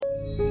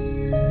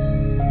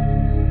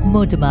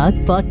Motormouth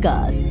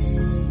Podcasts.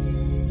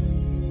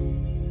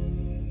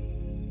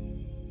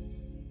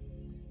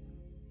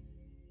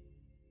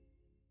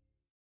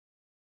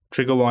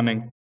 Trigger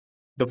warning.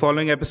 The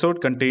following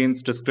episode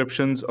contains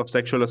descriptions of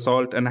sexual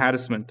assault and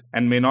harassment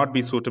and may not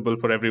be suitable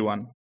for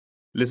everyone.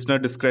 Listener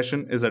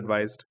discretion is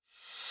advised.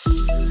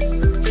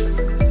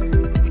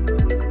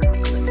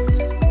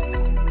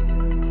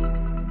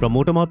 From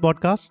Motormouth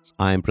Podcasts,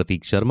 I am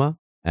Prateek Sharma,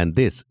 and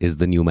this is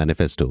the new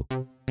manifesto.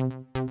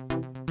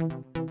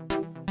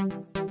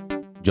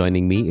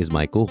 Joining me is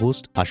my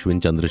co-host Ashwin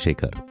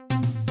Chandrasekhar.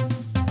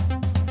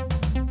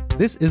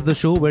 This is the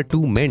show where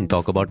two men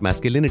talk about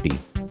masculinity,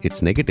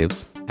 its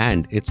negatives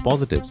and its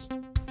positives.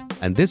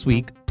 And this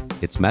week,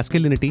 it's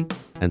masculinity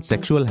and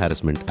sexual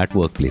harassment at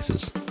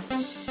workplaces.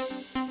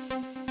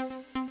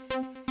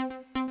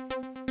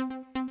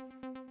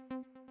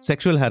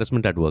 Sexual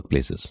harassment at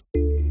workplaces.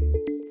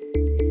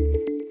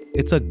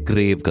 It's a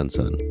grave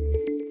concern.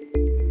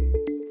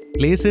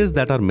 Places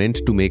that are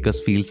meant to make us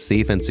feel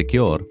safe and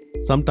secure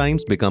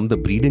sometimes become the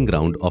breeding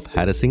ground of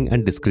harassing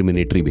and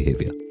discriminatory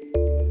behavior.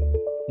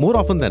 More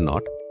often than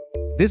not,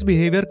 this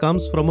behavior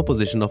comes from a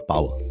position of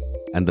power,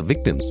 and the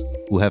victims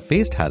who have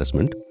faced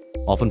harassment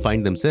often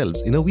find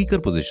themselves in a weaker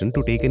position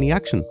to take any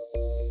action.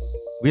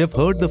 We have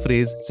heard the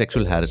phrase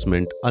sexual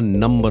harassment a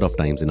number of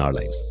times in our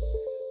lives.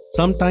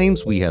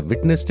 Sometimes we have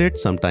witnessed it,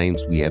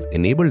 sometimes we have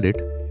enabled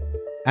it,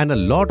 and a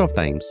lot of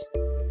times,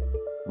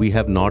 we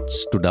have not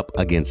stood up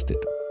against it.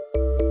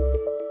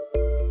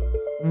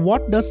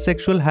 What does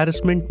sexual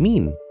harassment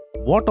mean?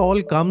 What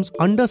all comes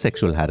under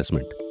sexual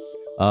harassment?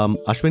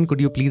 Ashwin, could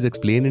you please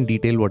explain in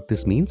detail what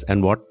this means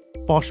and what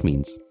posh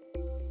means?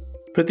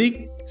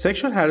 Prateek,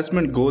 sexual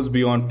harassment goes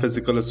beyond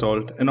physical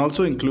assault and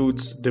also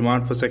includes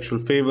demand for sexual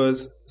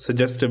favors,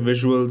 suggestive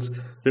visuals,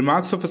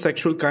 remarks of a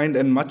sexual kind,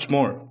 and much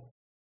more.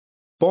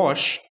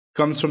 Posh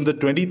comes from the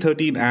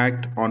 2013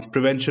 Act on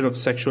Prevention of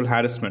Sexual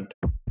Harassment,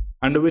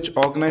 under which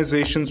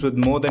organizations with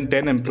more than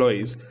 10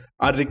 employees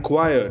are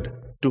required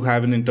to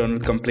have an internal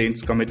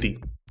complaints committee.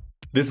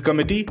 This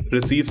committee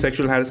receives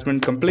sexual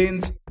harassment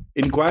complaints,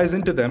 inquires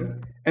into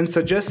them, and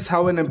suggests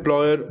how an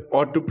employer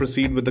ought to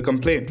proceed with the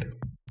complaint.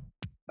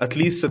 At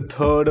least a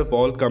third of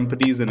all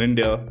companies in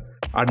India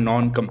are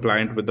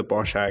non-compliant with the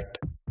POSH Act.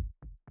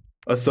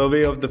 A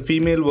survey of the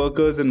female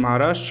workers in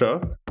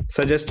Maharashtra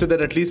suggested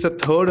that at least a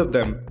third of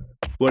them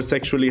were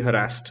sexually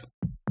harassed.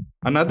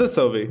 Another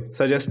survey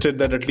suggested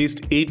that at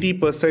least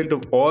 80%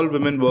 of all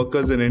women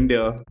workers in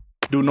India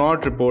do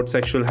not report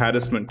sexual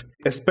harassment,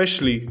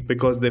 especially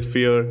because they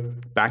fear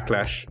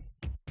backlash.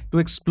 To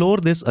explore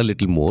this a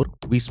little more,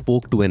 we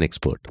spoke to an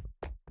expert,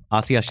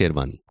 Asia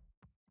Sherwani.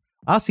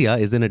 Asia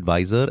is an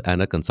advisor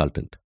and a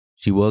consultant.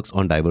 She works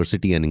on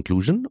diversity and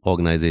inclusion,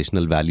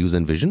 organizational values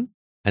and vision,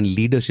 and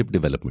leadership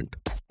development.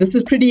 This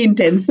is pretty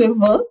intensive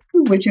work,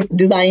 which if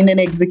designed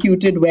and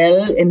executed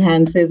well,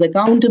 enhances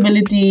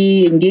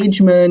accountability,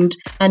 engagement,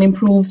 and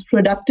improves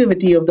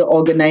productivity of the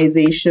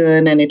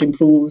organization, and it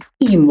improves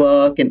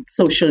teamwork and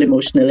social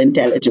emotional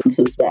intelligence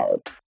as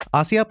well.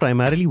 Asia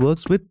primarily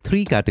works with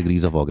three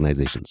categories of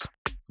organizations.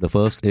 The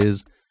first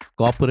is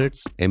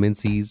corporates,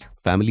 MNCs,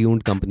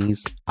 family-owned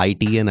companies,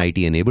 IT and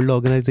IT-enabled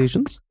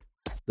organizations.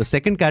 The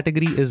second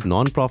category is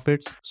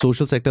non-profits,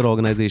 social sector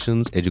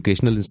organizations,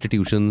 educational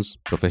institutions,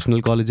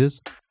 professional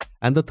colleges.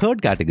 And the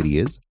third category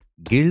is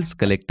guilds,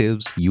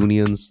 collectives,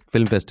 unions,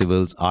 film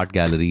festivals, art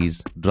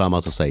galleries,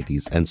 drama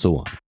societies, and so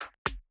on.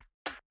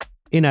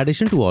 In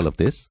addition to all of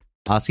this,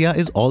 Asia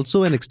is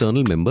also an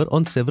external member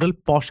on several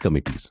POSH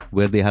committees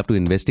where they have to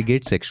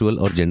investigate sexual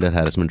or gender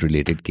harassment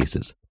related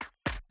cases.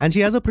 And she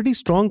has a pretty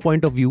strong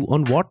point of view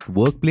on what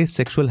workplace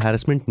sexual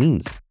harassment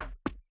means.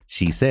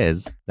 She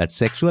says that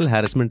sexual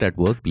harassment at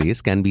workplace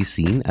can be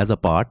seen as a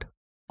part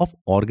of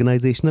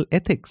organizational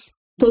ethics.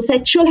 So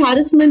sexual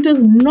harassment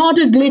is not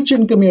a glitch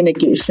in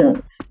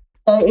communication.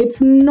 It's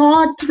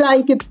not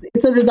like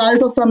it's a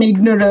result of some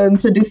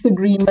ignorance, a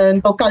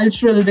disagreement, or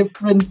cultural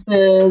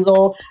differences,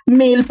 or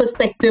male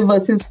perspective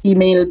versus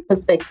female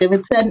perspective.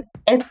 It's an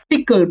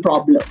ethical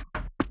problem.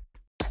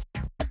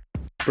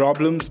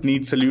 Problems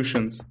need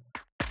solutions.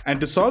 And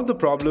to solve the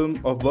problem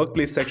of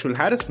workplace sexual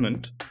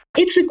harassment,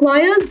 it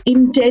requires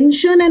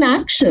intention and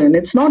action.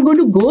 It's not going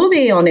to go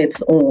away on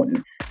its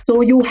own.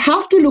 So you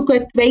have to look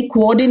at very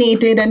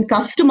coordinated and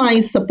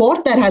customized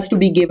support that has to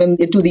be given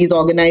to these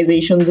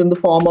organizations in the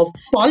form of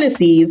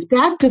policies,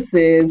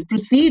 practices,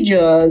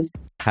 procedures.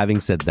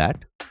 Having said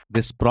that,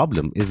 this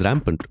problem is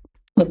rampant.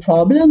 The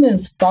problem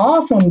is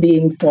far from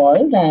being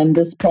solved, and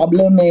this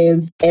problem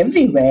is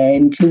everywhere,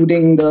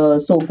 including the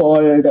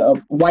so-called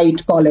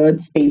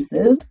white-collared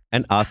spaces.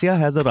 And Asia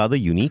has a rather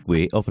unique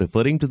way of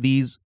referring to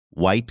these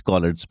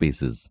white-collared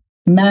spaces.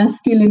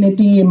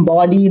 Masculinity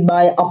embodied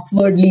by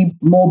upwardly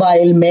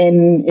mobile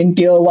men in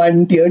tier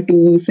 1, tier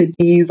 2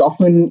 cities,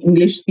 often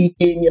English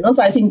speaking,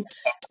 So I think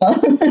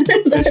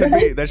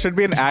there should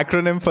be an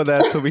acronym for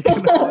that, so we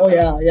can. Oh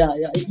yeah.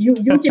 You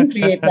can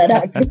create that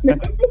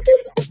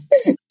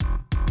acronym.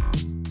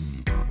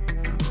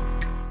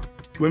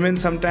 Women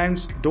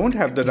sometimes don't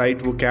have the right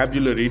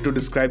vocabulary to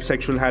describe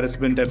sexual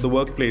harassment at the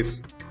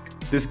workplace.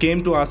 This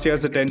came to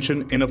Asia's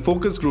attention in a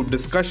focus group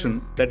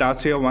discussion that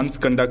Asia once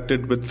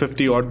conducted with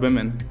 50 odd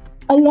women.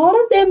 A lot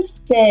of them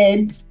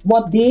said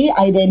what they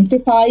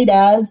identified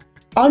as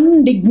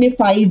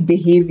undignified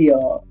behavior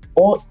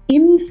or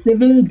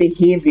incivil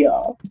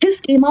behavior. This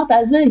came up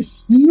as a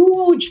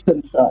huge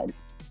concern.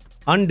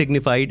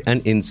 Undignified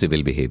and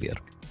incivil behavior.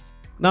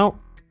 Now,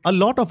 a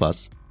lot of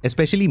us,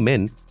 especially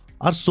men,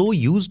 are so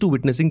used to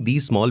witnessing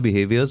these small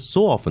behaviors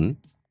so often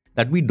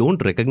that we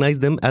don't recognize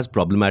them as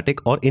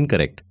problematic or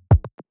incorrect.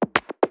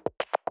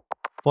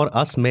 For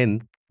us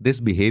men, this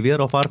behavior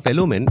of our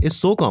fellow men is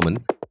so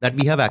common that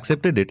we have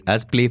accepted it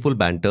as playful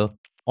banter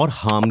or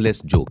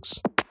harmless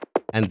jokes.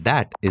 And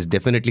that is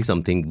definitely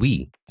something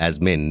we,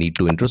 as men, need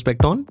to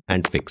introspect on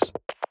and fix.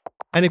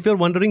 And if you're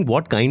wondering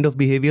what kind of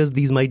behaviors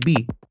these might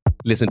be,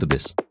 listen to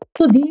this.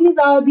 So these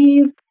are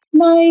these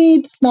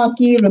snide,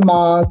 snarky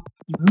remarks,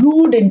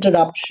 rude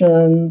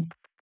interruptions,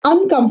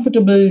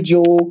 uncomfortable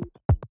jokes.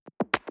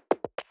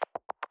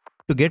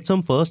 To get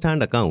some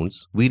first-hand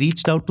accounts, we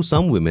reached out to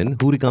some women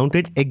who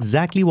recounted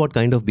exactly what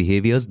kind of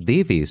behaviors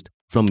they faced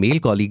from male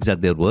colleagues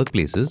at their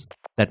workplaces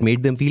that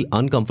made them feel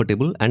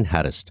uncomfortable and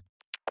harassed.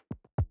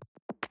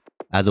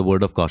 As a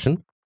word of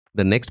caution,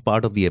 the next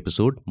part of the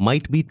episode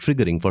might be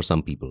triggering for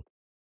some people.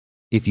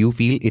 If you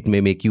feel it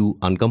may make you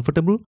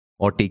uncomfortable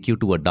or take you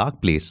to a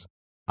dark place,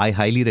 I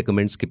highly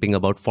recommend skipping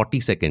about 40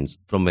 seconds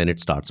from when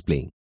it starts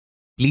playing.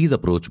 Please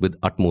approach with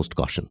utmost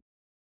caution.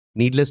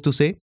 Needless to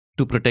say,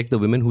 to protect the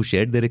women who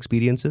shared their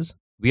experiences,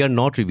 we are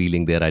not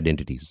revealing their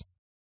identities.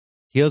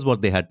 Here's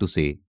what they had to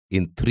say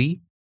in 3,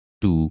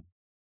 2,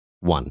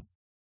 1.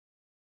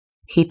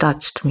 He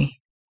touched me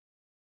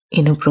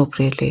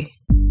inappropriately.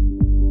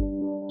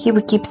 He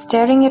would keep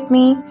staring at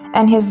me,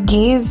 and his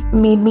gaze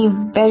made me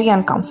very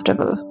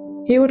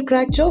uncomfortable. He would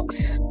crack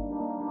jokes,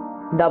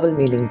 double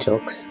meaning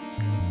jokes,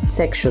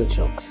 sexual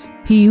jokes.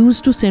 He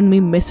used to send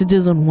me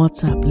messages on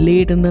WhatsApp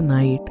late in the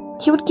night.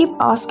 He would keep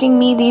asking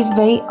me these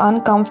very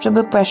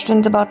uncomfortable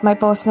questions about my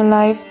personal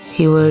life.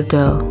 He would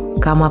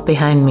come up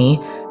behind me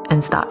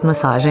and start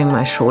massaging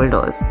my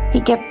shoulders. He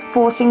kept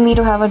forcing me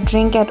to have a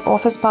drink at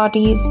office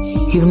parties.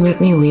 He would make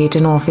me wait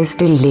in office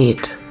till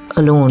late,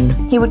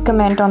 alone. He would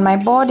comment on my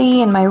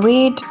body and my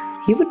weight.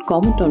 He would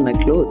comment on my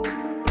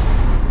clothes.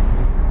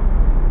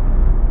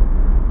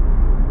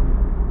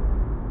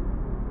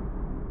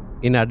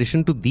 In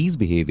addition to these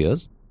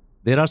behaviors,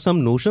 there are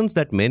some notions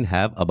that men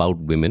have about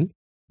women,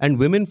 and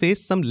women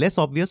face some less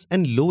obvious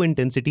and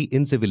low-intensity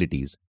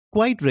incivilities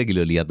quite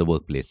regularly at the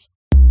workplace.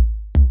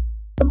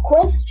 The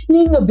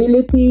questioning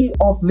ability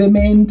of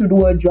women to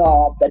do a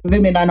job, that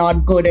women are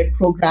not good at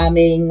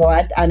programming or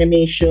at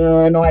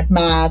animation or at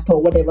math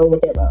or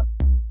whatever.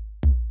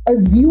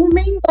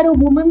 Assuming that a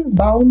woman's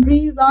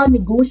boundaries are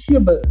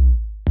negotiable.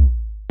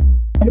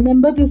 I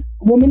remember this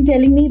woman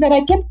telling me that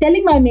I kept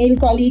telling my male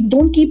colleagues,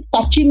 don't keep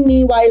touching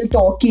me while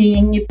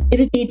talking, it's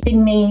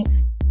irritating me.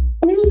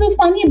 And it was this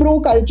funny bro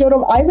culture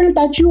of I will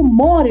touch you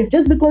more. If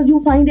just because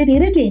you find it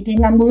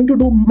irritating, I'm going to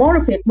do more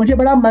of it. मुझे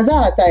बड़ा मजा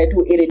आता है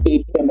to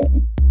irritate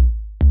women.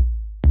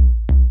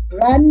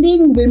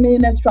 Branding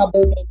women as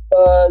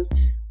troublemakers,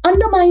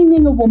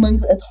 undermining a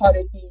woman's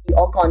authority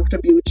or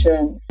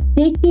contribution,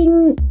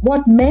 taking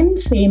what men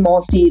say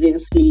more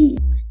seriously.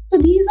 So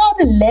these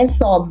are the less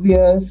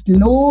obvious,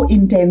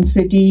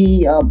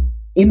 low-intensity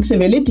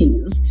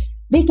incivilities.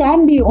 They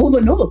can be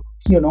overlooked,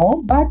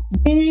 but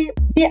they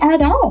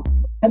add up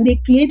and they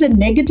create a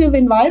negative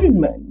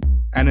environment.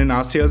 And in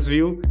Asia's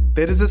view,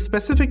 there is a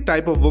specific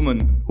type of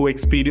woman who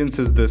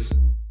experiences this.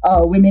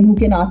 Women who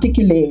can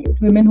articulate,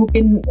 women who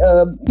can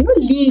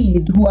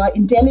lead, who are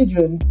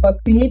intelligent, who are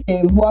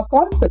creative, who are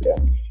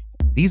confident.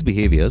 These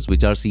behaviors,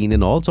 which are seen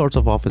in all sorts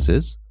of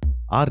offices,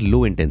 are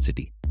low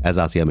intensity, as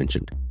Asia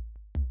mentioned.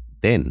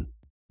 Then,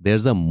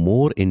 there's a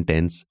more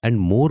intense and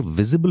more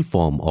visible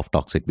form of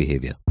toxic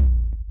behavior.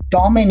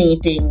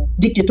 Dominating,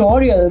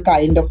 dictatorial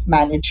kind of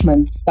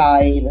management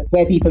style,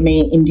 where people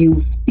may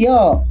induce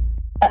fear.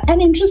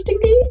 And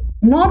interestingly,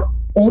 not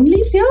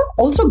only fear,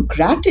 also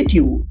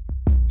gratitude.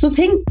 So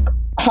think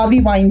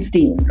Harvey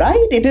Weinstein,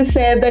 right? It is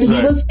said that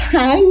he was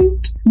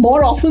thanked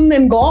more often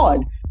than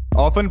God.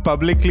 Often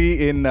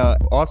publicly in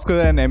Oscar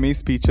and Emmy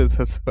speeches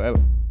as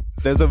well.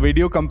 There's a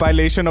video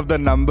compilation of the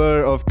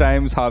number of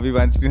times Harvey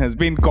Weinstein has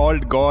been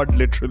called God,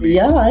 literally.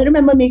 Yeah, I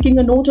remember making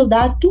a note of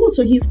that too.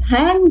 So he's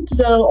thanked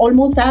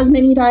almost as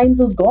many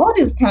times as God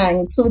is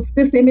thanked. So it's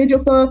this image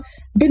of a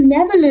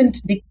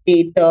benevolent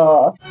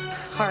dictator.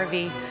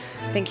 Harvey,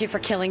 thank you for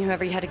killing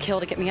whoever you had to kill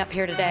to get me up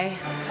here today.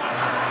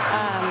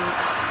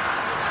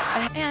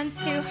 And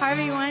to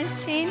Harvey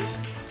Weinstein,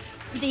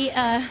 the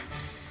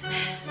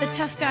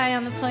tough guy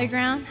on the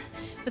playground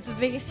with the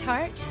biggest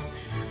heart.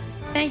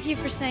 Thank you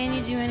for saying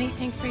you'd do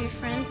anything for your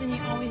friends, and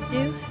you always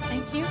do.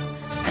 Thank you.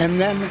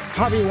 And then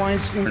Harvey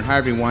Weinstein.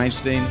 Harvey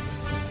Weinstein.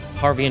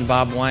 Harvey and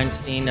Bob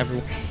Weinstein.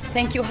 Everyone.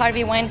 Thank you,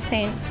 Harvey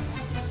Weinstein.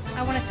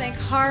 I want to thank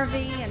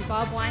Harvey and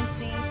Bob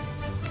Weinstein.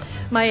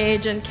 My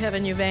agent,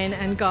 Kevin Uvain,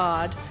 and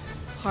God,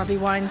 Harvey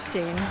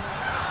Weinstein.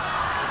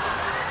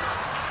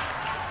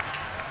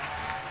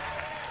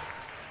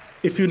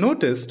 If you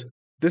noticed,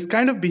 This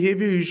kind of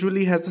behavior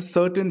usually has a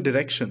certain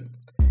direction.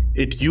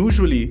 It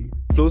usually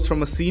flows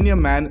from a senior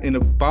man in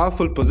a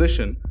powerful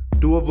position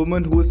to a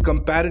woman who is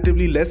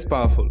comparatively less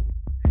powerful.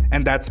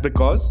 And that's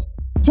because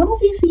some of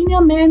these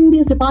senior men,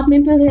 these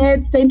departmental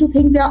heads, tend to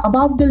think they're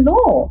above the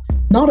law.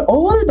 Not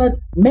all, but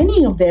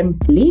many of them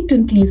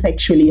blatantly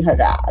sexually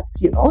harassed,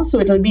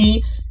 So it'll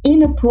be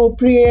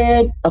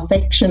inappropriate,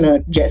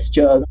 affectionate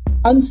gestures,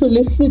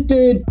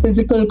 unsolicited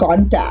physical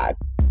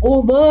contact,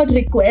 overt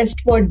request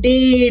for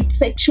dates,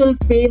 sexual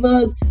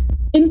favors,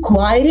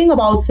 inquiring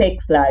about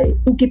sex life.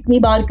 तू कितनी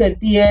बार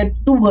करती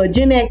है? तू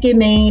virgin है कि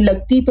नहीं?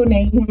 लगती तो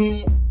नहीं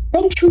है?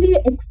 Sexually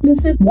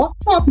explicit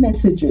WhatsApp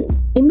messages,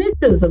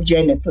 images of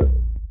genitals.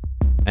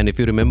 And if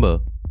you remember,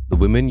 the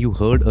women you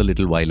heard a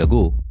little while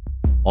ago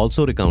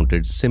also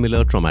recounted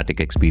similar traumatic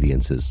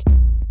experiences.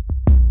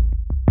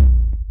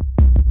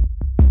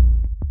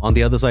 On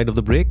the other side of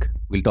the break,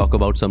 we'll talk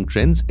about some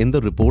trends in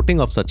the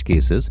reporting of such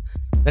cases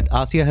that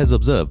ASIA has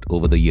observed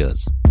over the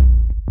years.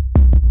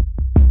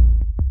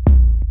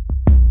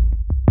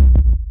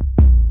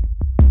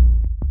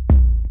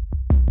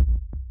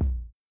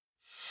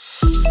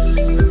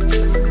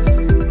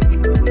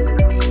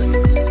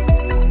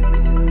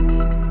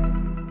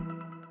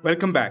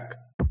 Welcome back.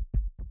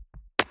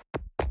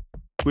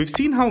 We've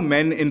seen how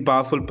men in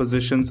powerful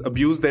positions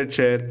abuse their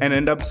chair and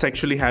end up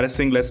sexually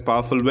harassing less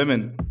powerful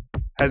women.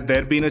 Has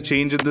there been a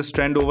change in this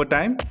trend over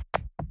time?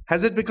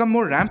 Has it become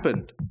more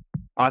rampant?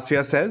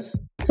 Asya says,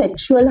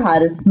 sexual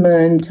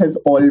harassment has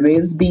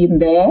always been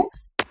there.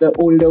 The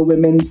older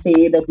women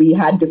say that we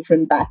had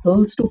different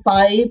battles to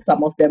fight.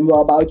 Some of them were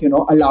about,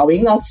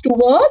 allowing us to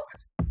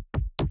work.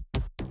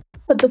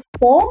 But the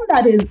form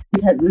that it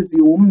has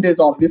assumed is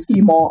obviously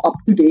more up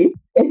to date.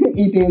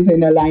 It is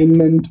in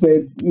alignment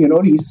with,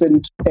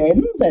 recent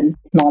trends and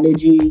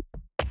technology.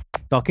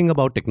 Talking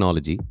about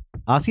technology,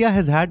 Asya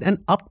has had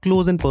an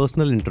up-close and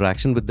personal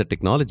interaction with the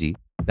technology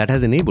that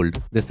has enabled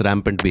this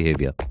rampant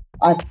behavior.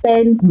 I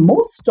spent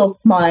most of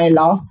my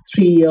last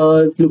 3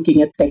 years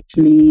looking at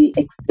sexually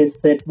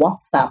explicit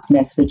WhatsApp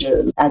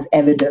messages as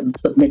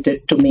evidence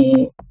submitted to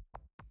me.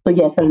 So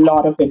yes, a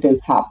lot of it is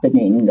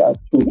happening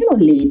through,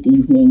 late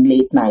evening,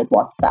 late night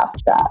WhatsApp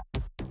chat.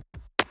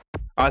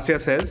 Asya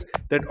says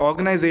that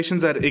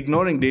organizations are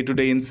ignoring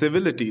day-to-day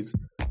incivilities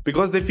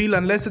because they feel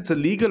unless it's a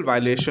legal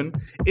violation,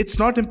 it's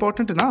not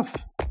important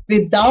enough.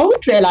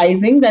 Without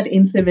realizing that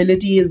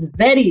incivility is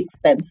very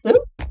expensive.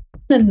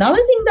 Another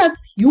thing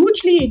that's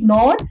hugely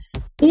ignored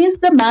is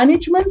the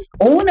management's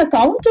own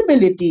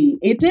accountability.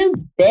 It is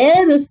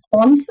their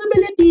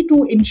responsibility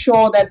to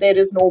ensure that there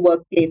is no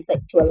workplace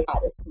sexual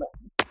harassment.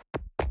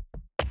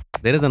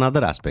 There is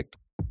another aspect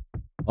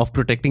of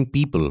protecting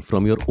people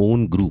from your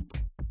own group.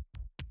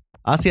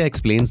 Asya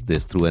explains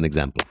this through an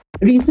example.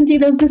 Recently,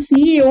 there was the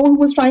CEO who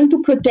was trying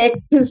to protect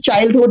his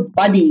childhood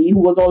buddy, who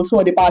was also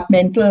a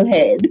departmental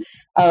head,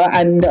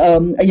 and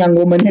a young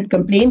woman had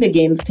complained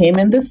against him.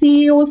 And the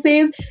CEO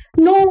says,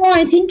 no,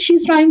 I think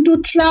she's trying to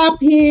trap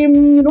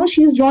him.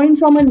 She's joined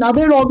from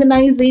another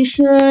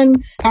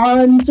organization,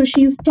 and so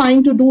she's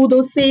trying to do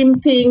those same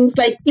things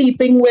like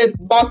sleeping with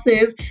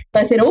bosses.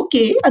 So I said,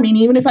 okay,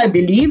 even if I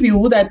believe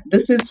you that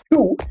this is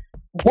true,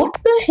 what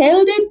the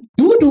hell did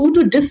you do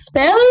to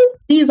dispel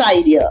these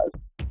ideas?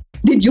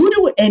 Did you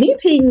do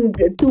anything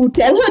to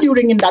tell her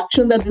during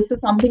induction that this is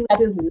something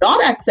that is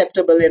not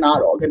acceptable in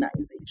our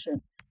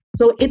organization?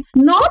 So it's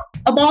not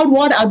about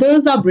what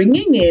others are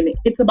bringing in.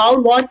 It's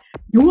about what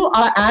you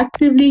are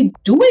actively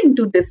doing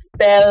to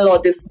dispel or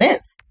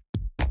dismiss.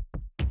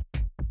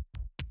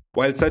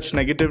 While such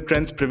negative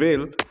trends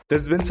prevail,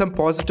 there's been some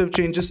positive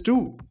changes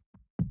too.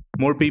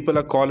 More people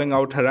are calling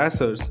out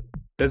harassers.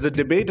 There's a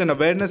debate and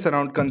awareness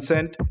around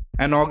consent,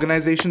 and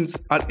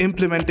organizations are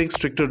implementing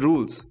stricter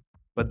rules.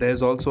 But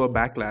there's also a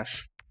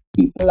backlash.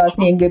 People are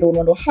saying they don't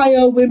want to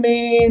hire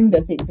women.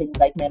 They're saying things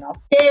like men are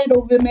scared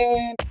of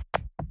women.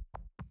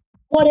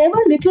 Whatever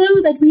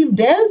little that we've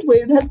dealt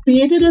with has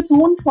created its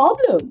own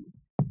problems.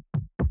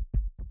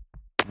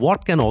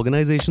 What can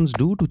organizations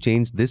do to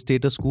change this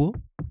status quo?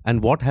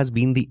 And what has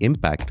been the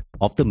impact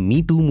of the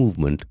Me Too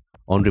movement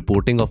on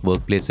reporting of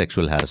workplace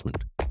sexual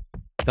harassment?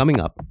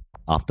 Coming up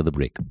after the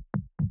break.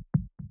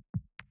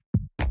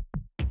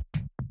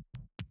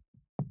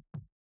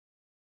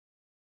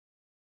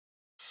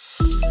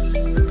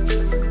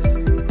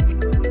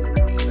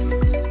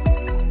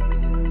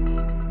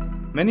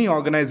 Many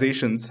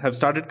organizations have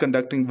started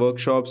conducting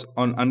workshops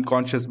on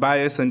unconscious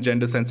bias and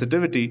gender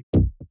sensitivity.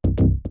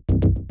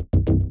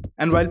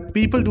 And while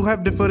people do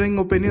have differing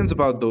opinions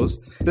about those,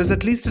 there's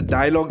at least a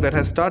dialogue that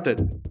has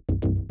started.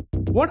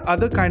 What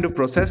other kind of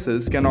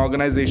processes can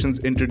organizations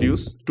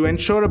introduce to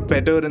ensure a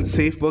better and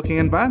safe working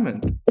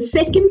environment? The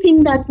second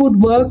thing that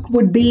would work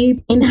would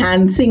be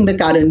enhancing the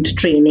current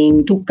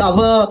training to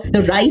cover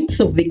the rights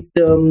of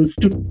victims,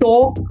 to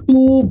talk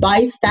to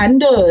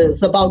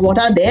bystanders about what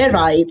are their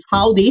rights,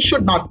 how they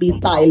should not be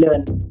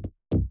silent.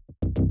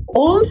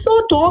 Also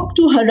talk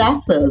to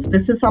harassers.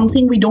 This is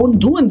something we don't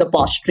do in the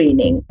POSH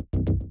training.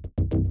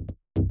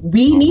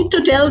 We need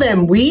to tell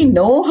them, we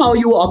know how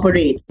you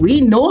operate.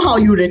 We know how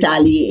you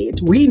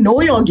retaliate. We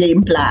know your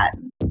game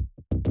plan.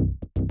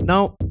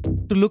 Now,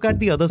 to look at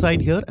the other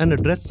side here and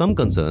address some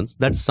concerns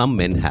that some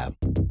men have.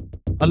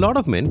 A lot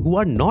of men who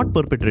are not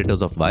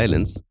perpetrators of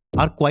violence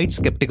are quite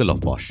skeptical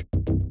of POSH.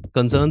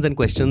 Concerns and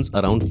questions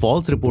around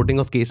false reporting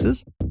of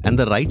cases and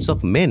the rights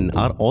of men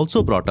are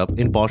also brought up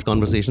in POSH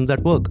conversations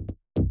at work.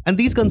 And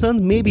these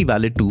concerns may be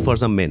valid too for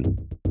some men.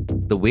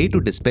 The way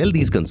to dispel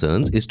these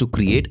concerns is to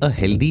create a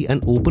healthy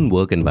and open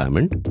work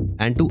environment.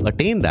 And to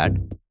attain that,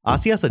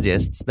 Asya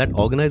suggests that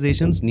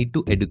organizations need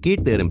to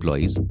educate their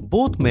employees,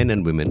 both men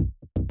and women,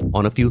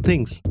 on a few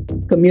things.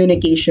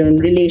 Communication,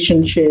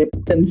 relationship,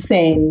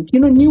 consent,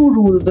 new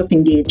rules of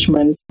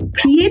engagement,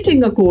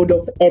 creating a code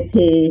of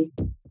ethics.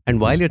 And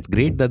while it's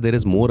great that there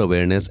is more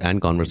awareness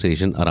and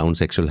conversation around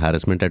sexual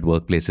harassment at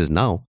workplaces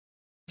now,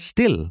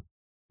 still,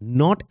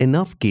 not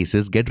enough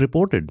cases get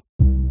reported.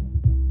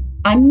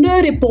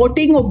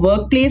 Underreporting of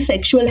workplace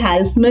sexual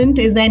harassment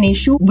is an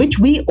issue which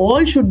we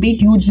all should be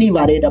hugely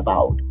worried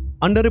about.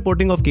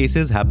 Underreporting of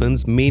cases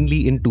happens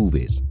mainly in two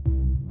ways.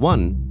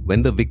 One,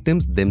 when the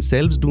victims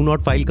themselves do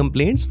not file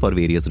complaints for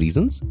various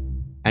reasons.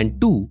 And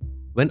two,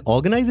 when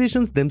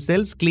organizations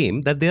themselves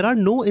claim that there are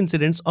no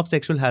incidents of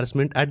sexual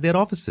harassment at their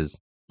offices.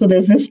 So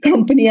there's this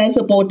company I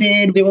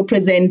supported. They were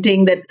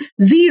presenting that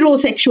 0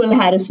 sexual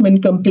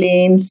harassment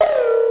complaints.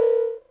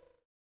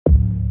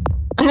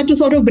 I had to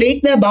sort of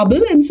break their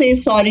bubble and say,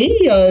 sorry,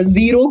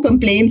 0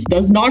 complaints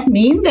does not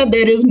mean that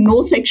there is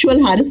no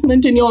sexual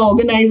harassment in your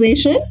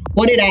organization.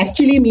 What it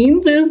actually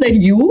means is that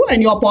you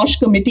and your POSH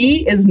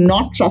committee is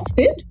not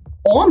trusted,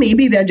 or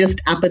maybe they're just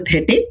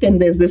apathetic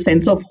and there's this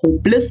sense of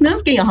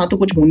hopelessness कि यहाँ तो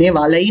कुछ होने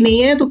वाला ही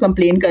नहीं है, तो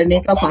complain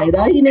करने का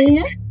फायदा ही नहीं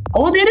है.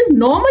 Or there is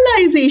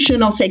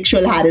normalization of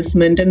sexual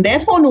harassment and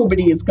therefore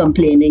nobody is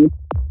complaining.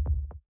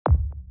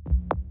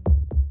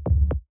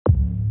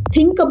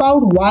 Think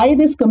about why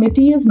this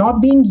committee is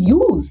not being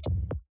used.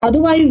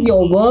 Otherwise,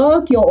 your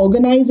work, your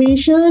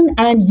organization,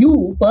 and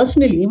you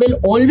personally will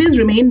always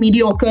remain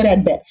mediocre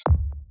at best.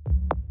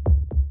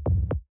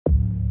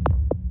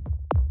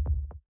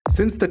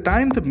 Since the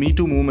time the Me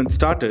Too movement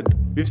started,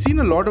 we've seen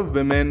a lot of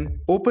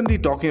women openly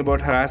talking about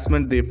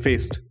harassment they've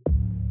faced.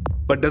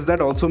 But does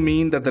that also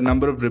mean that the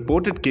number of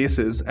reported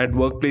cases at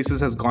workplaces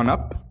has gone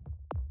up?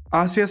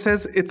 Asya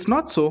says it's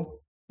not so.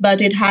 But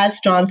it has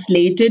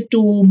translated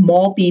to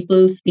more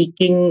people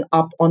speaking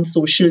up on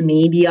social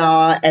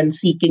media and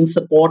seeking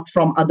support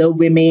from other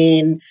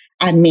women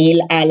and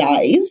male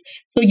allies.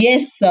 So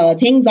yes,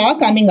 things are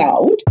coming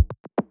out.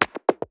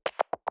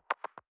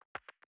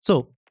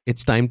 So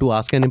it's time to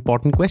ask an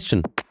important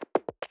question.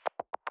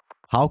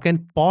 How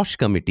can POSH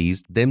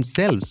committees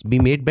themselves be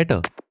made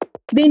better?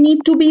 They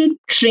need to be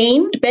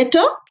trained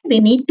better. They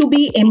need to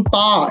be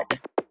empowered.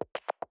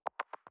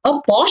 A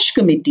POSH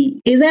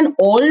committee is an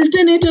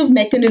alternative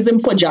mechanism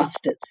for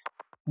justice.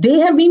 They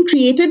have been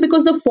created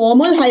because the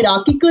formal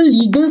hierarchical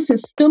legal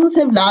systems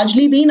have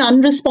largely been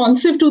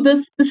unresponsive to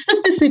the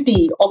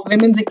specificity of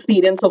women's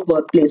experience of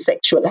workplace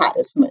sexual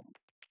harassment.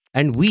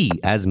 And we,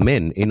 as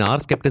men, in our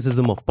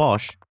skepticism of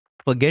POSH,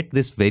 forget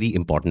this very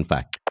important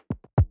fact.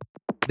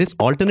 This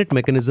alternate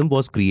mechanism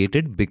was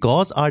created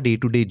because our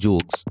day-to-day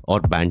jokes or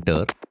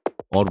banter,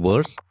 or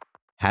worse,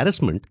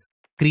 harassment,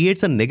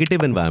 creates a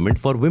negative environment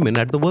for women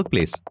at the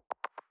workplace.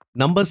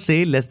 Numbers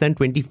say less than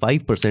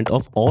 25%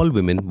 of all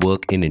women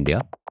work in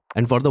India,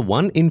 and for the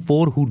 1 in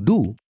 4 who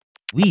do,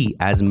 we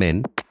as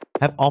men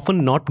have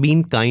often not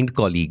been kind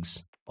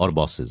colleagues or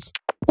bosses.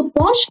 The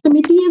POSH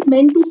committee is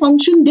meant to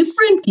function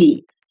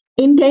differently.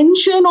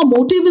 Intention or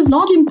motive is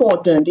not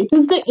important. It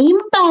is the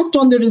impact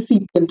on the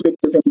recipient which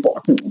is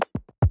important.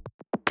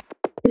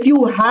 If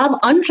you have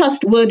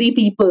untrustworthy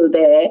people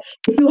there,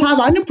 if you have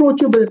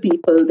unapproachable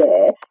people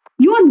there,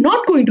 you are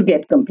not going to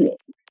get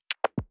complaints.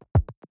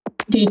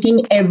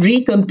 Taking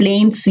every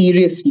complaint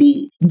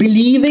seriously,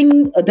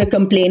 believing the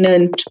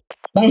complainant,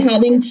 by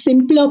having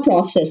simpler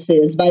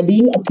processes, by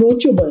being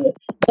approachable,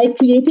 by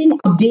creating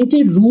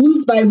updated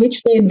rules by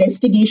which the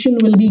investigation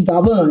will be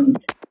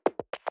governed.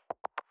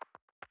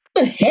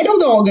 The head of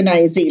the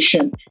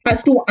organization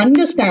has to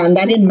understand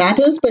that in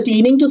matters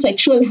pertaining to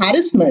sexual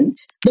harassment,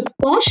 the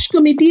POSH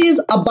committee is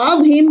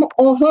above him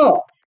or her.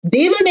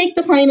 They will make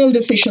the final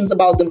decisions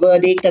about the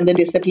verdict and the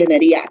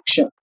disciplinary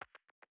action.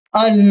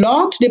 A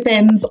lot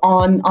depends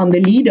on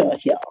the leader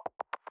here.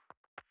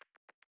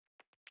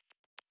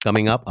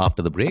 Coming up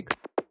after the break,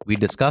 we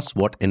discuss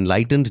what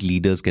enlightened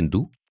leaders can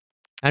do,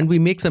 and we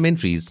make some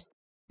entries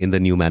in the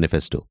new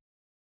manifesto.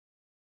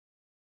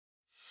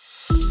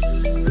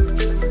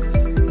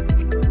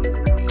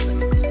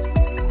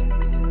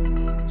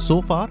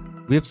 So far,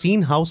 we have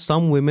seen how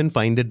some women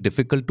find it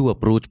difficult to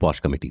approach POSH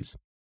committees.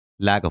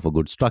 Lack of a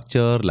good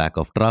structure, lack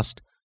of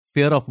trust,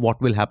 fear of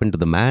what will happen to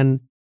the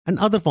man, and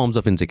other forms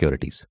of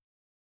insecurities.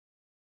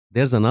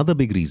 There's another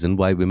big reason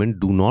why women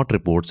do not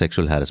report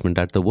sexual harassment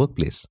at the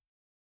workplace: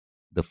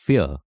 the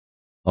fear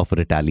of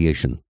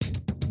retaliation.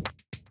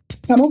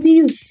 Some of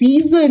these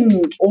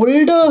seasoned,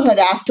 older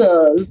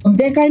harassers,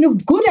 they're kind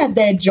of good at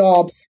their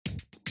job.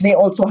 They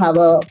also have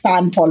a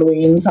fan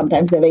following.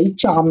 Sometimes they're very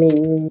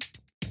charming.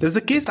 There's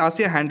a case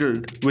Asya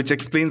handled which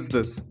explains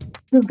this.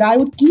 This guy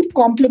would keep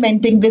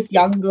complimenting this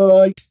young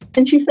girl.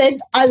 And she said,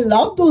 I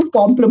love those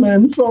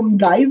compliments from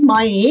guys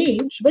my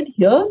age, but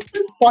here's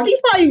this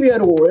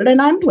 45-year-old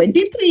and I'm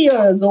 23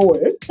 years old.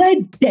 So I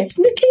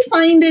definitely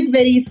find it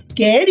very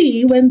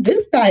scary when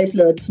this guy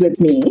flirts with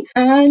me.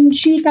 And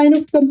she kind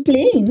of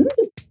complained.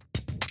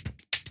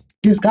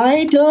 This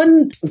guy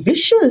turned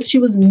vicious. She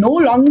was no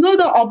longer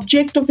the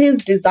object of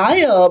his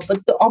desire,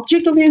 but the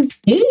object of his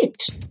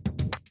hate.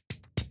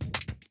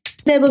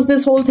 There was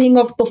this whole thing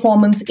of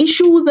performance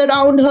issues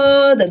around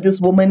her, that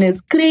this woman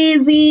is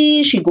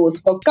crazy, she goes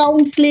for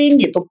counseling,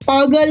 ye to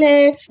pagal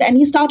hai. And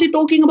he started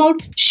talking about,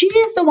 she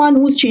is the one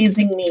who's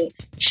chasing me,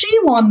 she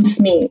wants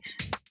me.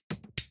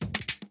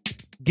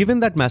 Given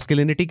that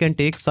masculinity can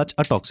take such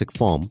a toxic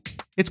form,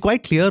 it's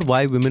quite clear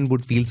why women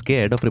would feel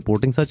scared of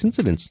reporting such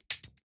incidents.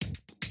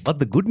 But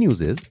the good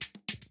news is,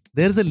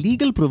 there's a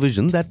legal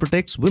provision that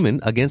protects women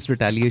against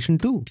retaliation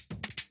too.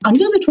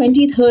 Under the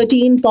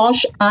 2013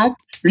 POSH Act,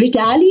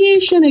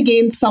 retaliation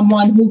against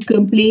someone who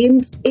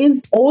complains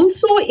is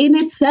also in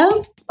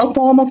itself a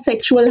form of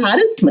sexual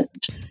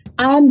harassment.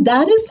 And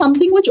that is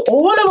something which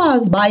all of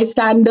us,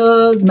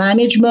 bystanders,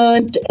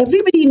 management,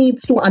 everybody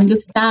needs to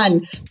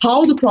understand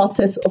how the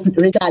process of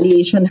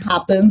retaliation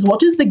happens,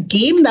 what is the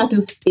game that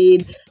is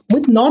played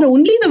with not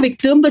only the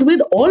victim, but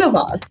with all of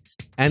us.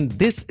 And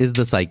this is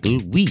the cycle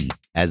we,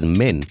 as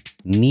men,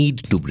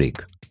 need to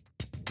break.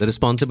 The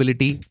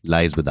responsibility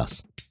lies with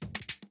us.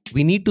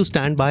 We need to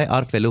stand by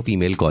our fellow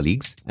female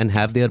colleagues and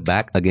have their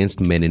back against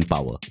men in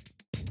power.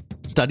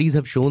 Studies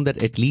have shown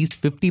that at least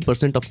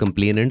 50% of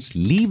complainants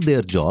leave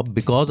their job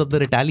because of the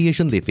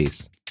retaliation they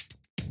face.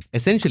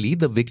 Essentially,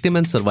 the victim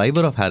and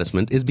survivor of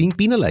harassment is being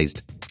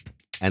penalized.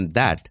 And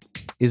that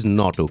is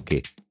not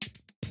okay.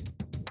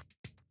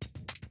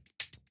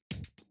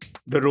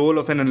 The role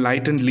of an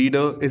enlightened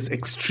leader is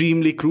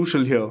extremely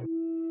crucial here.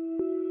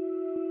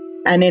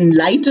 An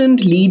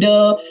enlightened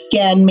leader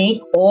can make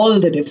all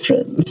the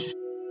difference.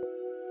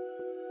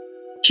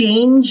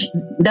 Change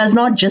does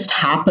not just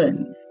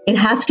happen. It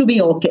has to be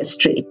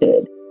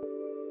orchestrated.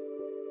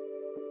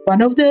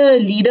 One of the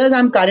leaders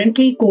I'm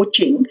currently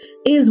coaching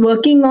is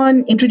working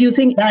on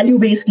introducing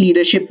value-based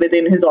leadership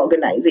within his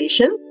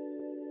organization.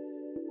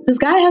 This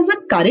guy has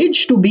the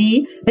courage to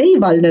be very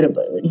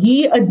vulnerable.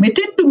 He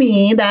admitted to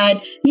me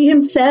that he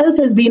himself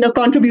has been a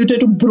contributor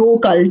to bro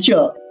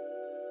culture.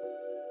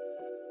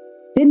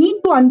 They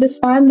need to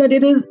understand that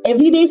it is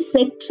everyday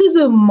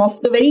sexism of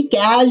the very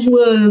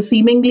casual,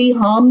 seemingly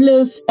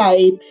harmless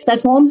type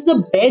that forms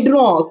the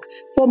bedrock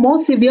for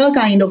more severe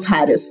kind of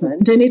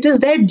harassment. And it is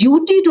their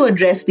duty to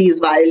address these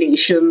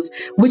violations,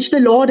 which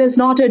the law does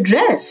not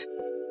address.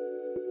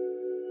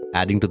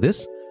 Adding to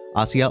this,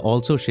 Asya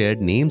also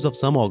shared names of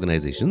some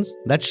organizations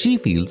that she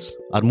feels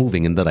are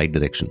moving in the right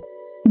direction.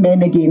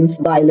 Men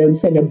Against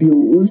Violence and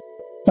Abuse,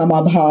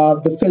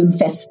 Samabhav, the film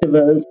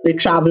festivals, they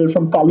travel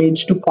from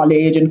college to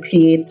college and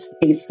create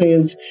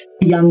spaces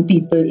where young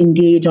people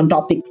engage on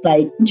topics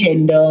like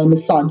gender,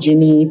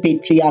 misogyny,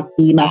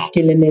 patriarchy,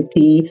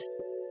 masculinity.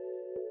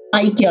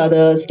 IKEA,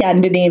 the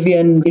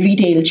Scandinavian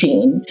retail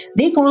chain,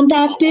 they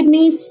contacted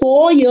me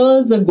 4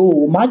 years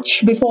ago,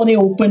 much before they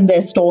opened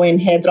their store in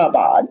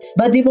Hyderabad,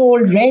 but they were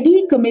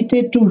already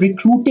committed to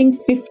recruiting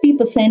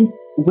 50%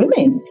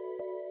 women.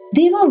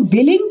 They were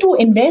willing to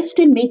invest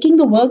in making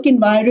the work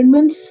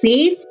environment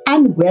safe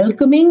and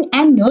welcoming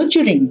and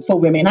nurturing for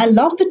women. I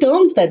love the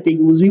terms that they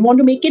use. We want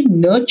to make it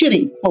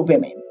nurturing for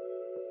women.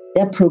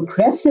 They're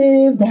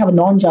progressive, they have a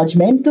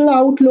non-judgmental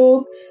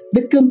outlook.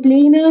 The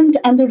complainant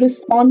and the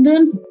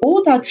respondent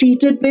both are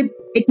treated with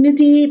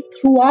dignity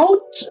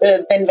throughout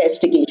the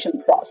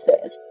investigation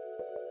process.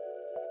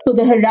 So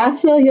the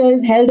harasser here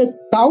is held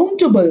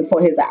accountable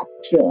for his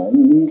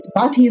actions,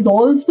 but he's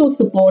also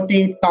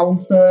supported,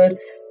 counseled,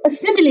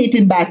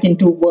 assimilated back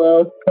into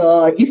work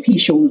if he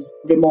shows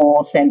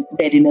remorse and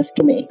readiness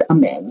to make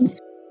amends.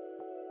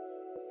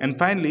 And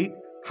finally,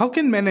 how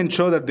can men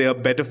ensure that they are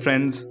better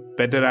friends,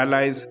 better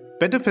allies,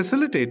 better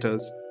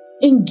facilitators?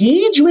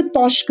 Engage with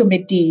POSH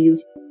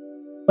committees.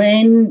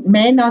 When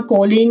men are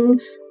calling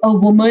a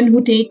woman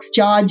who takes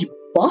charge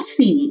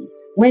bossy,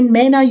 when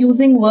men are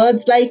using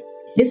words like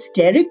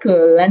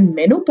hysterical and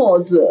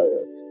menopausal,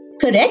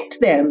 correct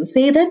them.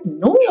 Say that,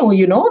 no,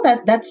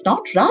 that's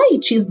not right.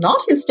 She's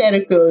not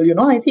hysterical.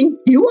 I think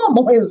you are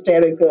more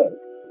hysterical.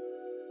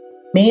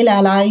 Male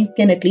allies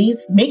can at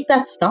least make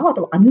that start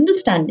of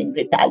understanding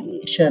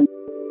retaliation.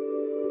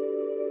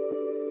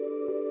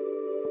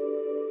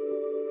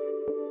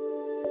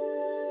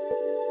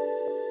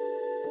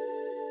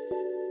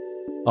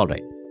 All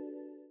right.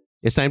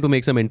 It's time to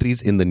make some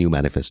entries in the new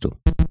manifesto.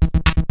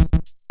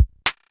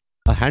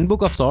 A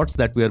handbook of sorts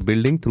that we are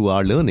building through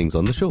our learnings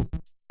on the show.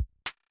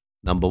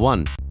 Number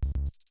 1.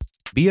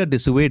 Be a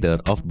dissuader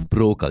of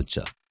bro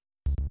culture.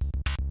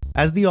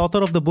 As the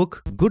author of the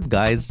book Good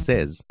Guys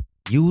says,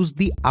 use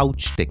the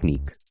ouch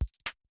technique.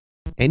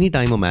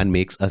 Anytime a man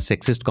makes a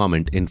sexist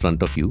comment in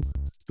front of you,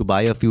 to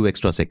buy a few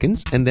extra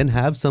seconds and then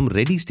have some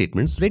ready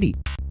statements ready.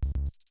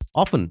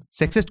 Often,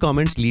 sexist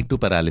comments lead to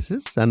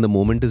paralysis and the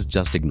moment is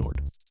just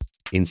ignored.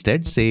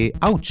 Instead, say,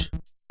 ouch,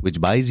 which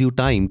buys you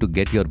time to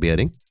get your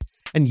bearing,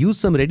 and use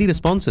some ready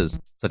responses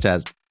such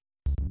as,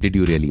 did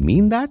you really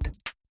mean that?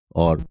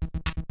 Or,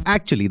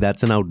 actually,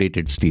 that's an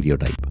outdated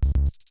stereotype.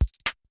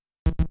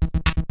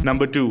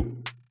 Number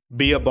 2.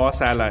 Be a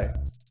boss ally.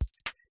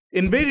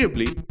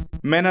 Invariably,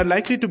 men are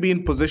likely to be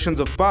in positions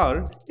of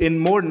power in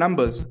more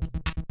numbers,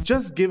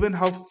 just given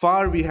how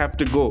far we have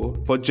to go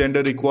for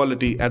gender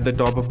equality at the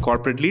top of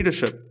corporate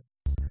leadership.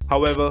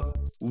 However,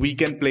 we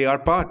can play our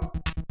part.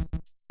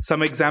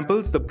 Some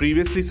examples the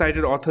previously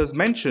cited authors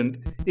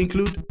mentioned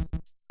include,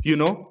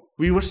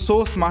 we were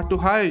so smart to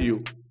hire you,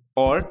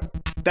 or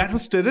that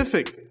was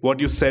terrific what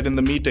you said in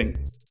the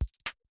meeting.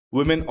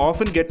 Women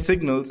often get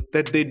signals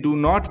that they do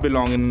not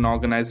belong in an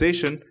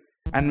organization,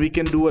 and we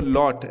can do a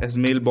lot as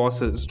male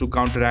bosses to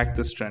counteract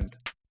this trend.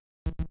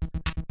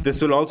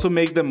 This will also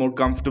make them more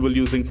comfortable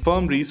using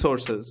firm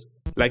resources,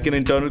 like an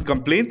internal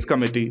complaints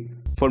committee,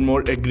 for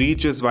more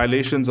egregious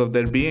violations of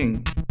their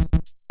being.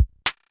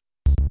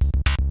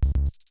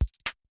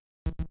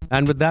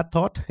 And with that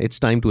thought, it's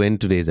time to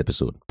end today's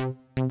episode.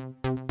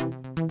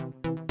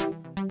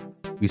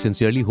 We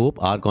sincerely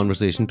hope our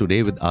conversation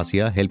today with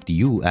Asiya helped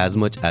you as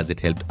much as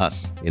it helped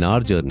us in our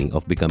journey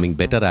of becoming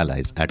better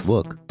allies at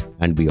work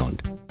and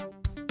beyond.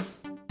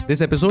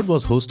 This episode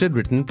was hosted,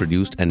 written,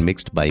 produced and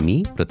mixed by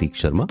me, Prateek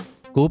Sharma,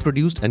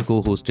 co-produced and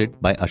co-hosted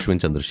by Ashwin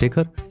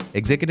Chandrasekhar,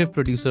 executive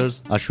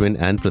producers Ashwin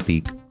and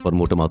Prateek for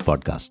Motormouth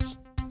Podcasts.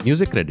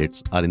 Music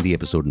credits are in the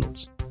episode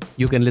notes.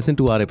 You can listen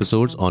to our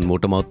episodes on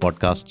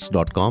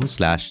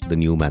motormouthpodcasts.com/The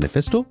New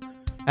Manifesto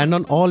and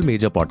on all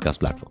major podcast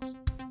platforms.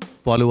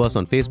 Follow us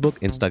on Facebook,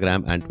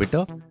 Instagram and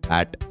Twitter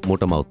at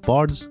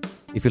MotormouthPods.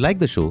 If you like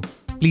the show,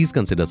 please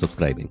consider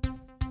subscribing.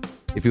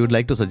 If you would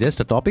like to suggest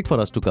a topic for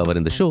us to cover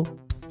in the show,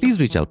 please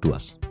reach out to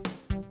us.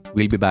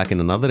 We'll be back in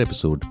another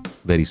episode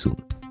very soon.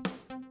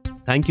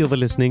 Thank you for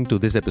listening to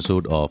this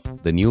episode of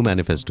The New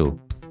Manifesto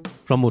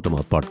from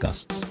Motormouth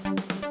Podcasts.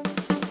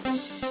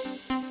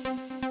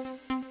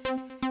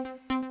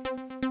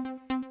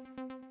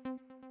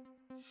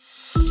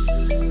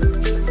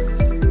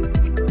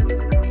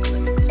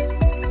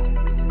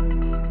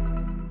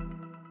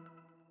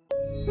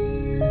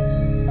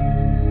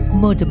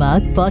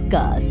 Motormouth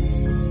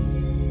Podcasts.